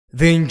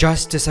The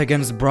injustice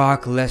against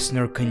Brock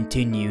Lesnar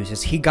continues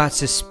as he got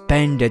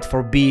suspended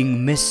for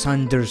being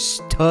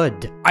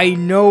misunderstood. I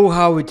know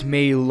how it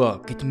may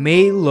look. It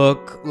may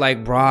look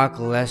like Brock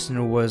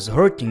Lesnar was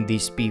hurting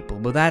these people,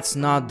 but that's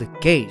not the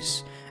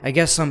case. I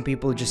guess some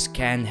people just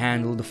can't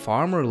handle the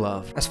farmer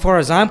love. As far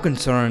as I'm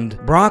concerned,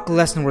 Brock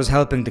Lesnar was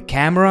helping the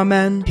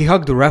cameraman, he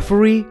hugged the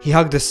referee, he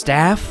hugged the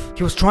staff,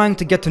 he was trying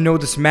to get to know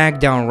the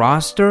SmackDown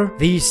roster.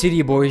 These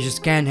city boys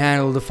just can't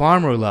handle the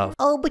farmer love.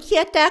 Oh, but he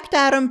attacked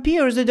Adam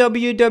Pearce, the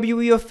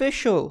WWE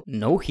official.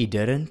 No, he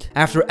didn't.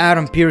 After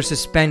Adam Pearce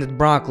suspended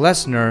Brock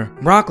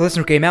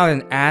Lesnar came out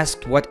and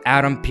asked what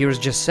Adam Pearce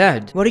just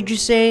said. What did you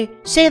say?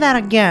 Say that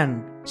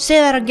again. Say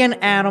that again,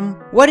 Adam.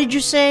 What did you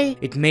say?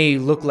 It may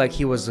look like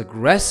he was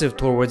aggressive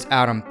towards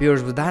Adam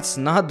Pearce, but that's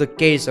not the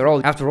case at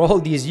all. After all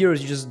these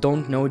years, you just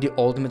don't know the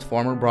ultimate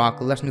farmer Brock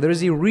Lesnar. There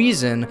is a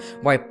reason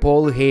why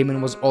Paul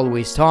Heyman was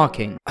always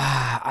talking.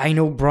 I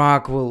know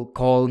Brock will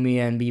call me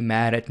and be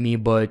mad at me,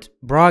 but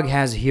Brock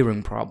has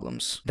hearing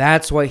problems.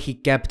 That's why he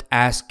kept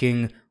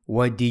asking,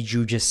 "What did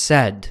you just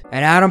said?"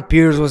 And Adam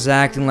Pearce was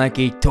acting like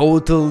a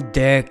total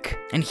dick.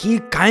 And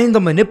he kinda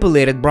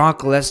manipulated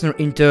Brock Lesnar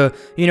into,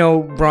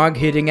 Brock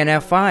hitting an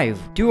F5.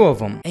 2 of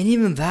them. And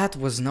even that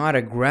was not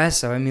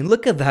aggressive. I mean,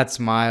 look at that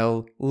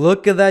smile.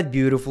 Look at that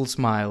beautiful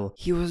smile.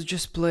 He was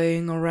just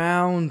playing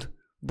around.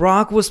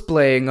 Brock was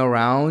playing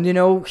around,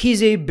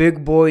 he's a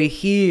big boy,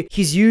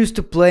 he's used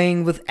to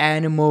playing with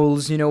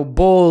animals,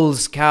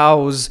 bulls,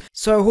 cows,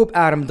 so I hope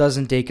Adam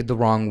doesn't take it the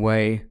wrong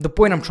way. The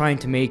point I'm trying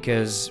to make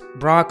is,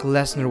 Brock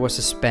Lesnar was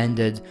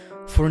suspended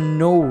for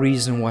no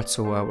reason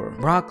whatsoever.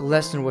 Brock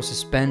Lesnar was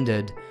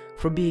suspended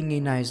for being a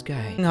nice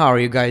guy. How are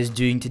you guys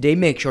doing today?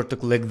 Make sure to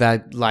click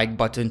that like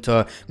button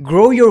to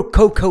grow your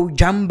Coco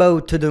Jumbo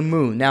to the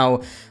moon.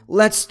 Now,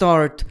 let's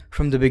start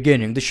from the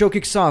beginning. The show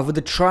kicks off with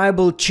the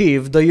tribal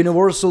chief, the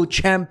Universal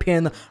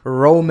Champion,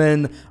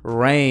 Roman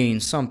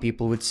Reigns. Some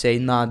people would say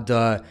not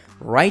the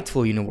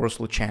rightful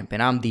Universal Champion.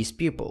 I'm these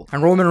people.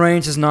 And Roman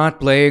Reigns is not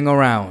playing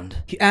around.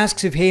 He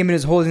asks if Heyman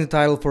is holding the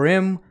title for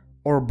him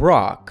or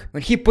Brock.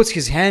 When he puts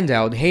his hand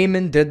out,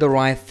 Heyman did the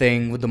right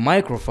thing with the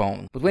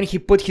microphone. But when he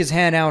put his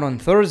hand out on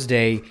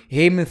Thursday,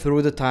 Heyman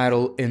threw the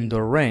title in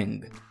the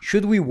ring.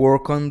 Should we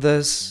work on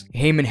this?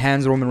 Heyman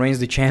hands Roman Reigns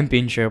the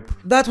championship.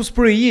 That was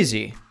pretty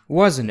easy,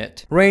 wasn't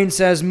it? Reigns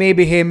says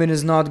maybe Heyman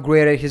is not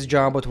great at his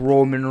job, but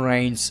Roman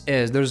Reigns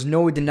is. There's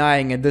no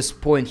denying at this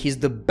point he's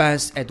the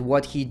best at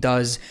what he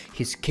does.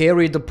 He's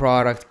carried the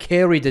product,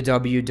 carried the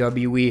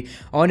WWE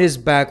on his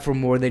back for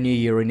more than a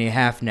year and a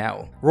half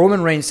now.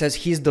 Roman Reigns says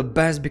he's the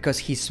best because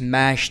he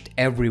smashed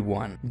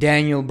everyone.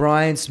 Daniel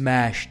Bryan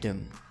smashed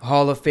him.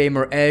 Hall of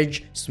Famer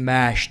Edge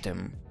smashed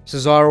him.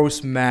 Cesaro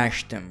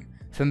smashed him.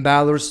 Finn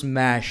Balor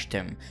smashed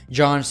him.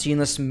 John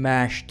Cena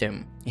smashed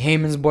him.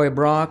 Heyman's boy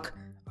Brock,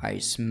 I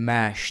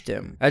smashed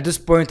him. At this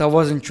point, I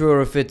wasn't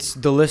sure if it's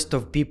the list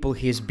of people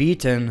he's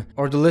beaten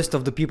or the list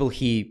of the people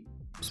he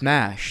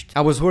smashed.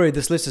 I was worried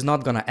this list is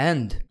not gonna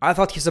end. I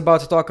thought he's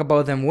about to talk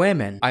about them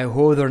women. I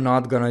hope they're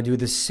not gonna do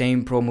the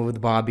same promo with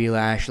Bobby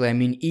Lashley. I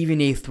mean,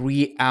 even a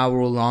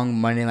 3-hour-long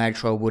Monday Night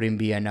Show wouldn't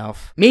be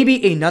enough.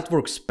 Maybe a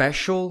network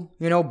special,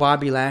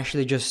 Bobby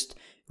Lashley just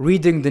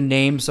reading the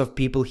names of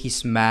people he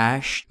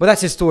smashed. But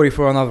that's his story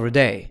for another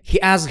day. He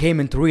asked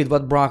Heyman to read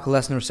what Brock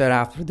Lesnar said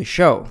after the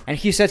show. And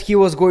he said he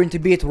was going to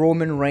beat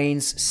Roman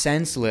Reigns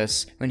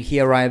senseless when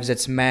he arrives at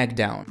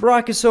SmackDown.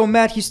 Brock is so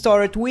mad he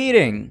started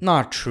tweeting.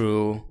 Not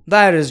true.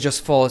 That is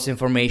just false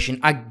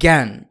information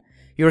again.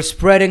 You're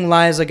spreading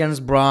lies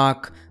against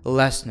Brock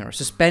Lesnar.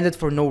 Suspended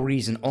for no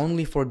reason,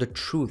 only for the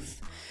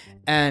truth.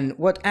 And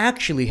what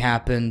actually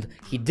happened,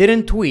 he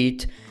didn't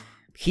tweet.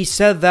 He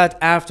said that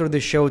after the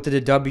show to the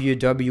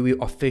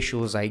WWE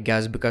officials, I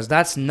guess, because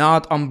that's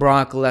not on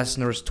Brock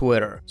Lesnar's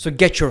Twitter. So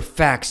get your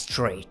facts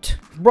straight.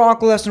 If Brock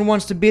Lesnar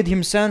wants to beat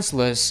him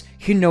senseless,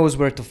 he knows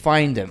where to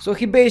find him. So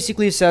he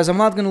basically says, I'm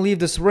not gonna leave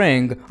this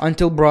ring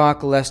until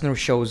Brock Lesnar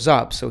shows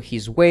up. So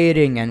he's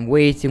waiting and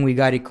waiting. We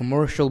got a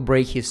commercial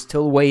break. He's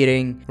still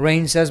waiting.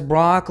 Reigns says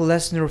Brock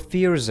Lesnar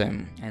fears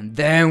him. And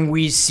then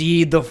we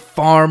see the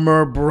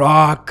farmer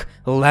Brock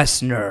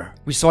Lesnar.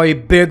 We saw a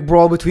big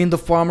brawl between the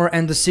farmer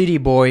and the city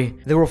boy.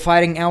 They were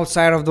fighting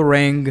outside of the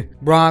ring.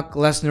 Brock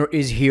Lesnar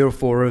is here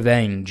for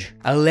revenge.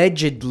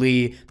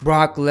 Allegedly,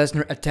 Brock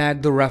Lesnar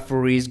attacked the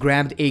referees,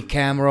 grabbed a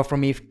camera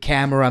from a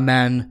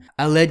cameraman,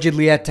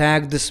 allegedly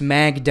attacked the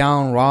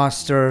SmackDown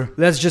roster.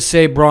 Let's just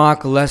say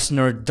Brock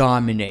Lesnar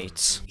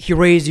dominates. He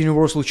raised the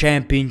Universal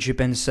Championship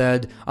and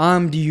said,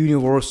 I'm the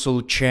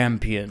Universal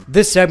Champion.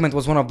 This segment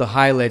was one of the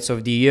highlights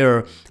of the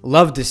year.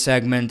 Loved this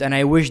segment, and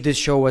I wish this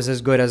show was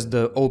as good as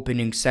the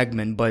opening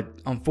segment, but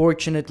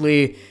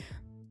unfortunately,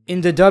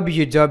 in the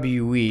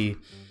WWE,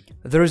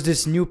 there's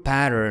this new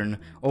pattern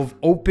of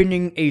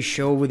opening a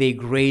show with a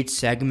great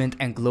segment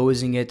and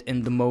closing it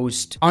in the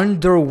most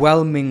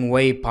underwhelming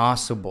way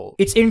possible.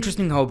 It's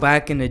interesting how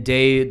back in the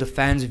day, the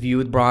fans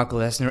viewed Brock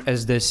Lesnar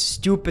as this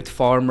stupid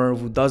farmer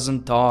who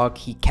doesn't talk,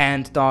 he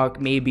can't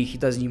talk, maybe he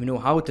doesn't even know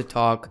how to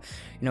talk.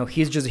 You know,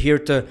 he's just here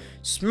to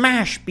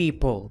smash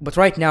people. But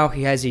right now,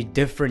 he has a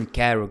different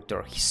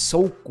character. He's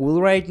so cool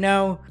right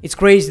now. It's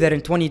crazy that in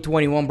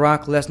 2021,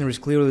 Brock Lesnar is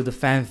clearly the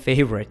fan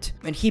favorite.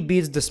 And he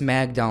beats the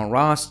SmackDown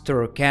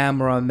roster,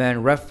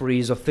 cameramen,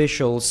 referees,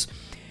 officials.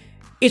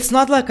 It's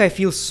not like I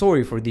feel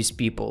sorry for these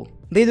people.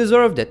 They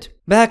deserved it.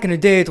 Back in the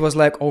day, it was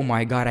like, oh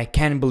my god, I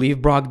can't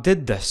believe Brock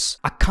did this.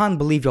 I can't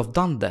believe you've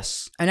done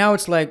this. And now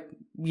it's like,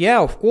 yeah,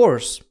 of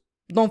course.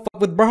 Don't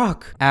fuck with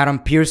Brock. Adam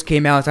Pearce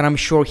came out and I'm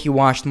sure he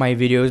watched my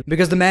videos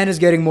because the man is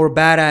getting more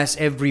badass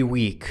every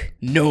week.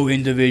 No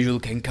individual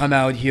can come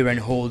out here and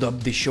hold up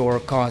the show or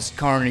cause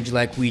carnage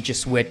like we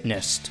just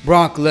witnessed.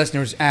 Brock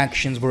Lesnar's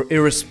actions were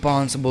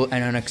irresponsible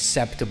and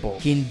unacceptable.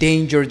 He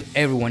endangered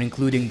everyone,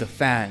 including the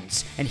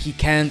fans, and he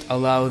can't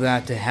allow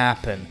that to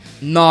happen.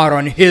 Not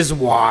on his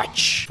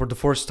watch. For the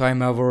first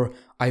time ever,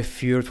 I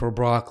feared for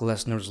Brock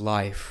Lesnar's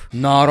life.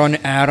 Not on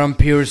Adam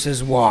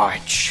Pearce's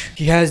watch.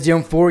 He has the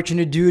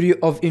unfortunate duty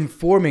of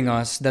informing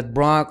us that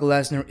Brock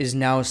Lesnar is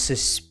now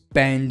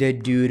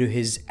suspended due to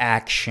his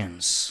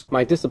actions.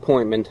 My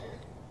disappointment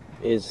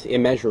is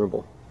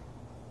immeasurable,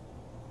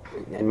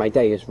 and my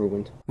day is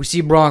ruined. We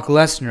see Brock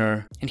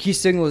Lesnar, and he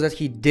signals that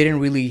he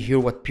didn't really hear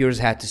what Pearce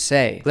had to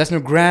say.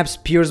 Lesnar grabs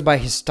Pearce by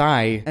his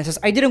tie and says,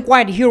 I didn't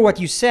quite hear what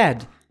you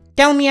said.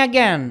 Tell me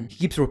again. He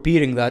keeps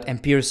repeating that,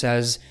 and Pearce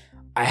says,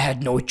 I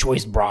had no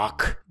choice,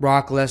 Brock.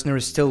 Brock Lesnar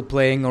is still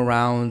playing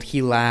around,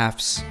 he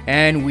laughs,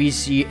 and we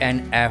see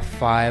an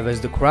F5 as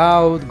the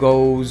crowd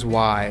goes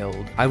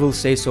wild. I will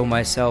say so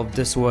myself,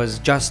 this was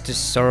justice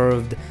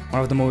served,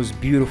 one of the most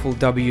beautiful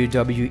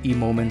WWE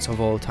moments of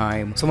all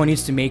time. Someone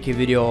needs to make a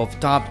video of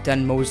top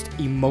 10 most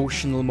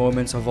emotional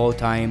moments of all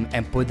time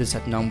and put this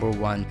at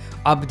 #1.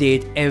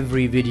 Update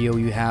every video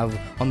you have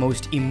on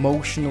most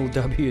emotional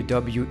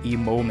WWE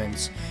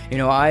moments. You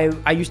know,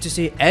 I used to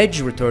say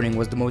Edge returning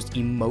was the most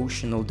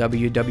emotional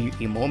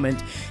WWE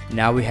moment.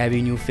 Now we have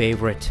a new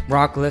favorite.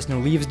 Brock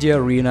Lesnar leaves the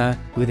arena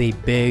with a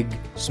big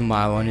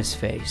smile on his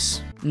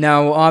face.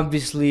 Now,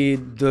 obviously,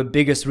 the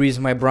biggest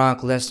reason why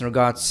Brock Lesnar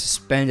got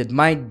suspended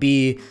might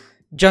be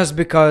just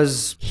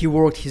because he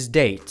worked his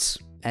dates.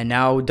 And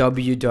now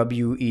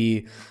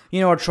WWE,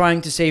 are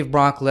trying to save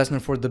Brock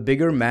Lesnar for the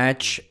bigger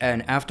match,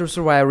 and after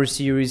Survivor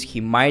Series,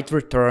 he might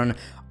return.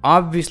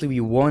 Obviously, we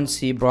won't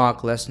see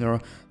Brock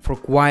Lesnar for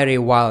quite a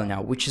while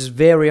now, which is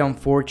very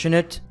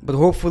unfortunate, but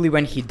hopefully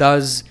when he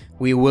does,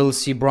 we will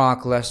see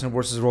Brock Lesnar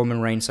versus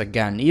Roman Reigns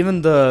again.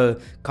 Even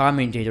the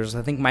commentators,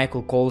 I think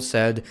Michael Cole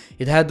said,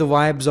 it had the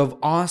vibes of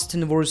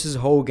Austin versus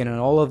Hogan and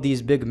all of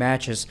these big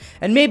matches.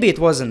 And maybe it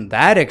wasn't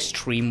that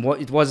extreme,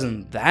 it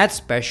wasn't that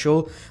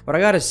special, but I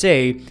gotta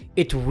say,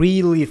 it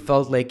really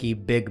felt like a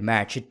big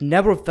match. It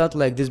never felt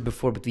like this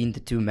before between the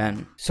two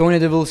men. Sonya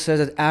Deville says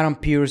that Adam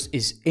Pearce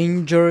is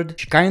injured.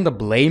 She kinda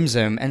blames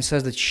him and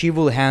says that she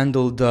will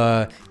handle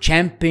the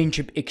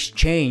championship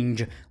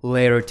exchange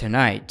later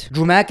tonight.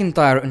 Drew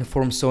McIntyre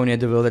informs Sonya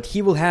Deville that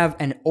he will have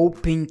an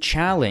open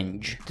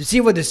challenge to see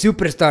what the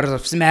superstars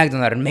of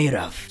SmackDown are made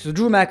of. So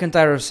Drew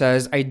McIntyre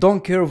says, I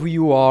don't care who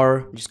you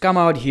are, just come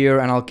out here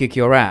and I'll kick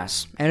your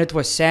ass. And it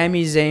was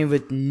Sami Zayn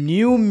with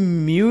new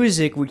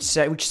music which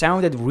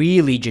sounded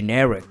really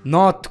generic.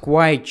 Not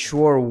quite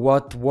sure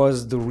what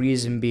was the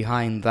reason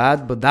behind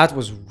that, but that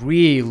was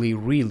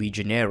really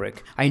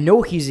generic. I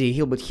know he's a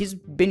heel, but he's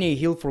been a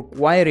heel for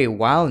quite a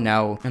while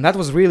now, and that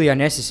was really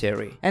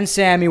unnecessary. And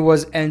Sami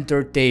was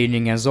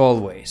entertaining as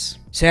always.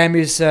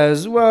 Sami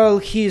says, well,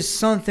 he's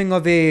something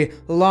of a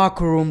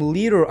locker room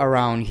leader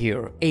around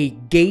here, a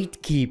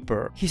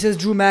gatekeeper. He says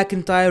Drew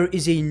McIntyre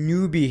is a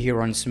newbie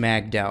here on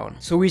SmackDown.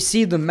 So we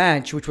see the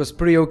match, which was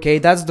pretty okay.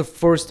 That's the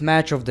first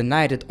match of the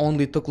night. It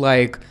only took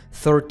like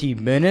 30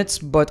 minutes,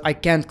 but I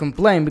can't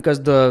complain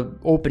because the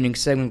opening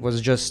segment was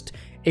just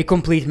a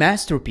complete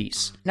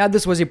masterpiece. Now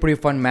this was a pretty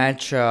fun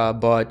match,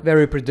 but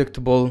very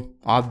predictable.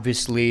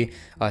 Obviously,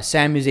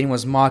 Sami Zayn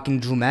was mocking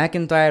Drew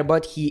McIntyre,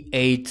 but he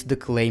ate the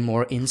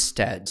Claymore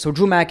instead. So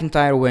Drew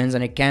McIntyre wins,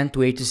 and I can't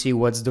wait to see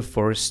what's the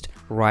first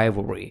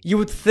rivalry. You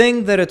would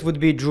think that it would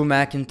be Drew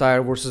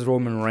McIntyre versus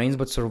Roman Reigns,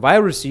 but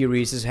Survivor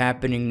Series is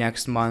happening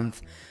next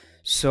month.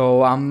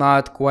 So I'm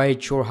not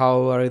quite sure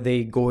how are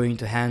they going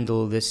to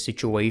handle this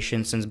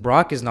situation, since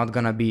Brock is not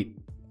gonna be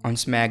on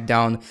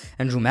SmackDown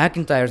and Drew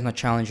McIntyre is not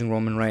challenging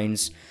Roman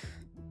Reigns.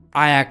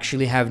 I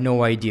actually have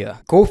no idea.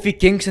 Kofi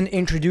Kingston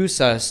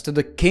introduced us to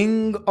the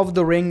King of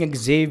the Ring,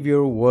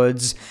 Xavier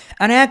Woods,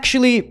 and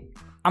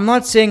I'm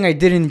not saying I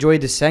did enjoy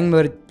the segment,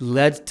 but it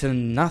led to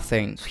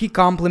nothing. He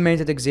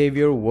complimented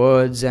Xavier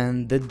Woods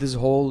and did this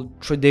whole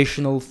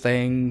traditional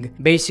thing,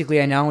 basically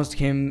announced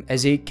him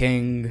as a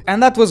king,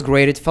 and that was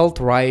great. It felt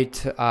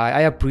right.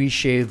 I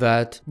appreciate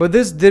that, but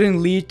this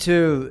didn't lead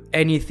to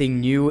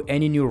anything new,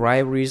 any new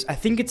rivalries. I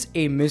think it's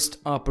a missed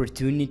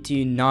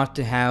opportunity not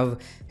to have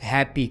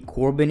Happy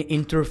Corbin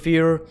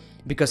interfere,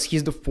 because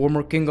he's the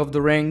former King of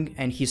the Ring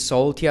and he's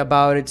salty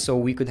about it, so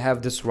we could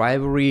have this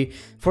rivalry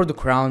for the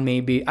crown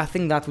maybe. I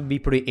think that would be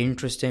pretty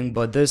interesting,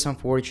 but this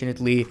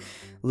unfortunately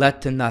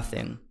led to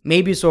nothing.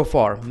 Maybe so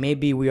far,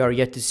 maybe we are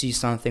yet to see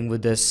something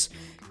with this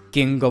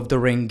King of the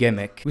Ring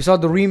gimmick. We saw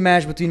the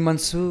rematch between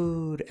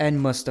Mansoor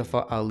and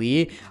Mustafa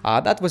Ali.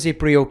 That was a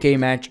pretty okay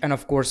match, and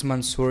of course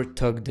Mansoor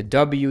took the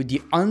W,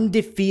 the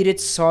undefeated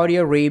Saudi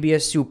Arabia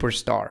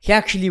superstar. He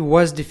actually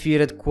was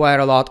defeated quite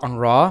a lot on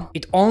Raw.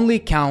 It only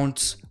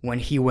counts when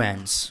he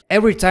wins.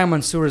 Every time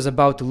Mansoor is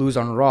about to lose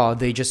on Raw,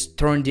 they just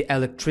turn the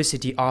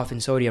electricity off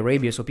in Saudi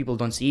Arabia so people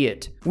don't see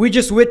it. We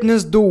just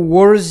witnessed the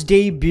worst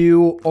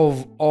debut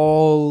of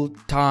all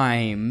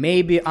time.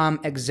 Maybe I'm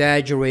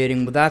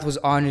exaggerating, but that was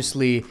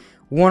honestly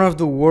one of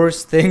the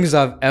worst things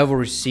I've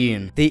ever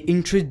seen. They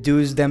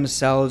introduced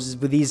themselves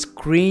with these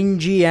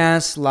cringy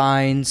ass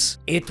lines.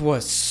 It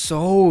was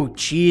so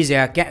cheesy.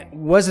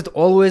 Was it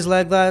always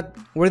like that?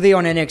 Were they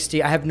on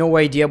NXT? I have no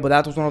idea, but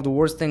that was one of the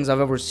worst things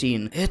I've ever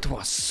seen. It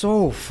was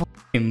so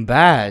fucking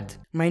bad.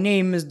 My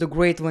name is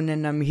Thegreatone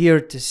and I'm here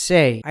to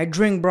say, I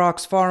drink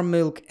Brock's farm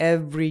milk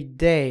every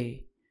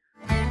day.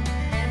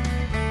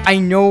 I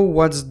know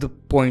what's the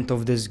point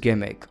of this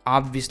gimmick.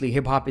 Obviously,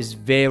 hip-hop is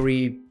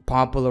very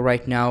popular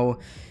right now,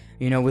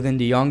 you know, within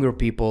the younger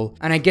people,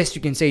 and I guess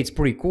you can say it's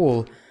pretty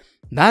cool.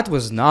 That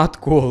was not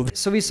cool.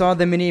 So we saw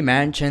them in a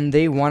match and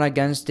they won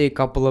against a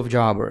couple of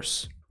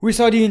jobbers. We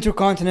saw the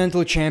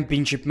Intercontinental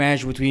Championship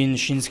match between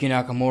Shinsuke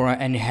Nakamura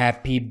and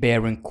Happy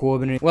Baron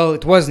Corbin. Well,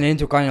 it wasn't an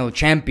Intercontinental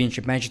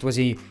Championship match, it was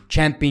a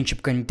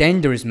Championship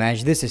Contenders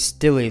match. This is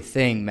still a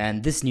thing,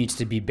 man. This needs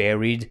to be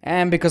buried.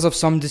 And because of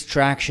some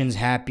distractions,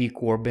 Happy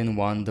Corbin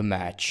won the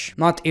match.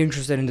 Not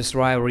interested in this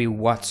rivalry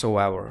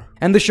whatsoever.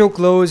 And the show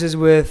closes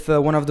with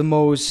one of the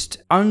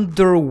most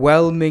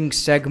underwhelming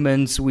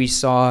segments we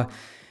saw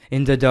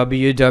in the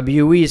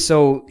WWE.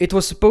 So it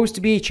was supposed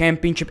to be a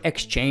championship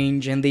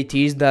exchange, and they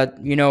teased that,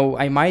 you know,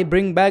 I might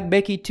bring back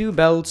Becky 2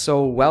 belts,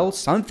 so well,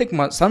 something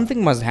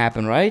must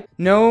happen, right?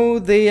 No,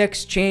 they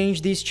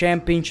exchanged these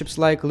championships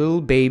like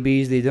little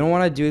babies. They didn't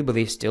want to do it, but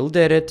they still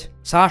did it.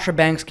 Sasha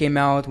Banks came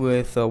out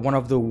with one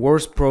of the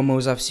worst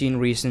promos I've seen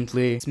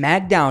recently.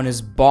 SmackDown is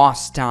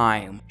boss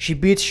time. She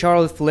beats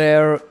Charlotte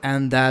Flair,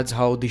 and that's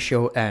how the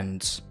show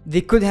ends.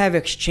 They could have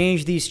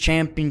exchanged these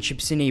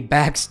championships in a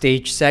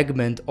backstage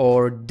segment,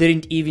 or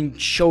didn't even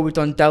show it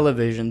on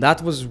television.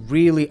 That was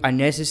really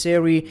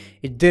unnecessary.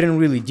 It didn't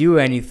really do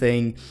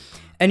anything.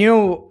 And you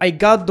know, I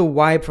got the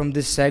vibe from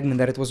this segment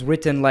that it was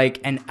written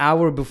like an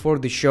hour before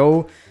the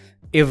show.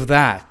 If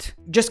that.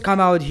 Just come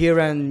out here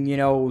and, you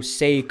know,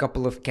 say a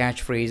couple of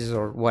catchphrases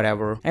or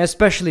whatever. I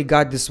especially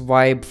got this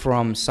vibe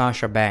from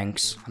Sasha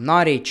Banks. I'm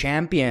not a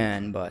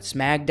champion, but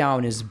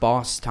SmackDown is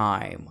boss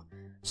time.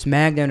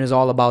 SmackDown is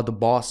all about the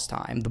boss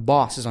time. The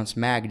boss is on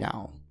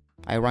SmackDown.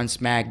 I run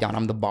SmackDown,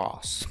 I'm the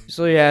boss.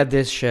 So yeah,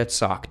 this shit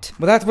sucked.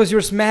 But that was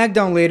your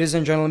SmackDown, ladies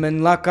and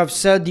gentlemen. Like I've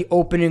said, the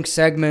opening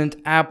segment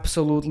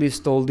absolutely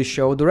stole the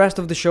show. The rest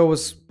of the show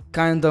was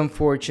kind of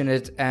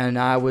unfortunate, and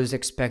I was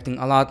expecting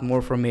a lot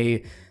more from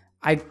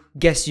I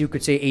guess you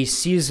could say, a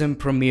season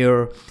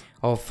premiere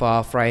of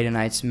Friday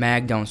Night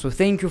SmackDown. So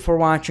thank you for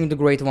watching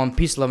Thegreatone.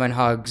 Peace, love, and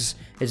hugs.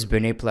 It's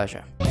been a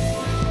pleasure.